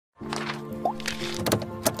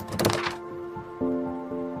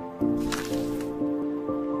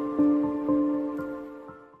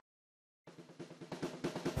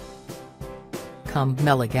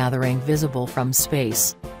Kumbh gathering visible from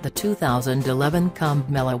space. The 2011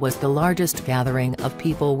 Kumbh was the largest gathering of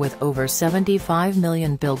people with over 75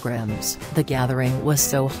 million pilgrims. The gathering was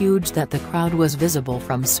so huge that the crowd was visible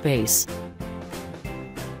from space.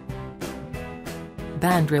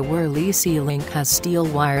 Bandra Worli Sea Link has steel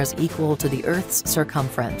wires equal to the Earth's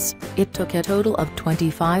circumference. It took a total of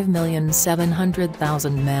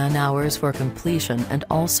 25,700,000 man-hours for completion and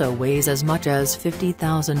also weighs as much as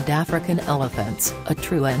 50,000 African elephants, a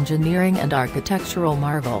true engineering and architectural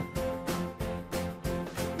marvel.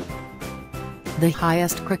 The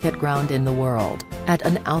highest cricket ground in the world, at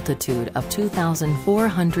an altitude of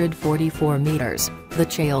 2,444 meters, the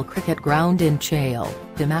Chale Cricket Ground in Chale,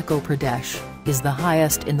 Himachal Pradesh, is the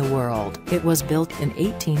highest in the world. It was built in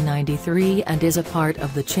 1893 and is a part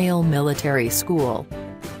of the Chale Military School.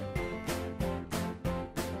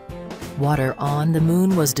 Water on the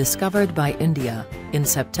Moon was discovered by India. In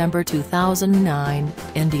September 2009,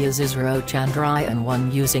 India's ISRO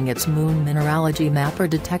Chandrayaan-1 using its Moon Mineralogy Mapper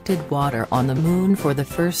detected water on the Moon for the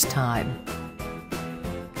first time.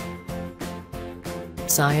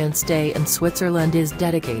 Science Day in Switzerland is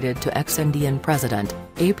dedicated to ex-Indian President,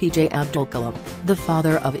 APJ Abdul Kalam. The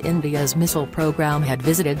father of India's missile program had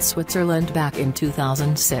visited Switzerland back in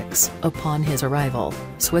 2006. Upon his arrival,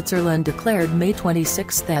 Switzerland declared May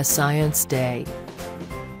 26 as Science Day.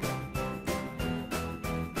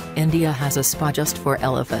 India has a spa just for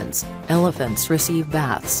elephants. Elephants receive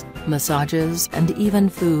baths, massages and even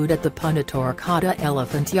food at the Punnatorkada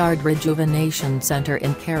Elephant Yard Rejuvenation Centre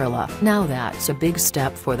in Kerala. Now that's a big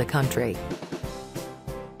step for the country.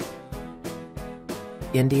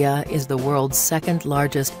 India is the world's second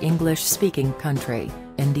largest English-speaking country.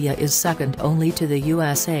 India is second only to the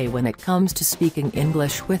USA when it comes to speaking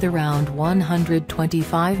English, with around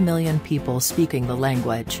 125 million people speaking the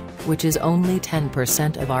language, which is only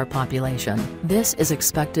 10% of our population. This is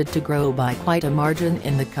expected to grow by quite a margin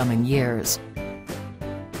in the coming years.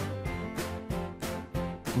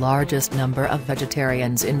 Largest number of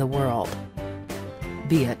vegetarians in the world.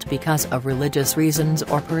 Be it because of religious reasons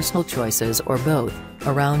or personal choices or both,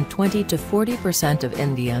 around 20 to 40% of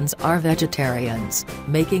Indians are vegetarians,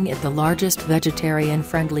 making it the largest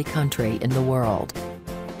vegetarian-friendly country in the world.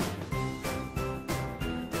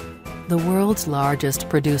 The world's largest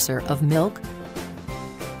producer of milk.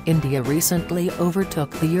 India recently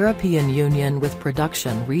overtook the European Union with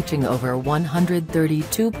production reaching over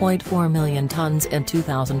 132.4 million tons in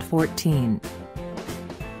 2014.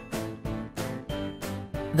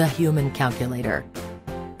 The Human Calculator.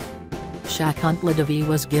 Shakuntala Devi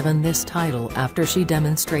was given this title after she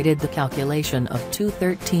demonstrated the calculation of two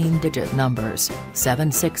 13-digit numbers,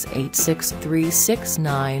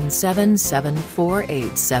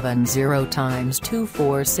 768636977487 times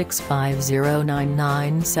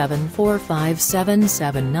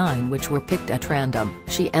 2465099745779, which were picked at random.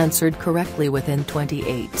 She answered correctly within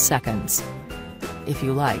 28 seconds. If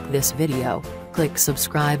you like this video, click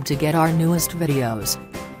subscribe to get our newest videos.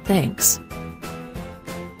 Thanks.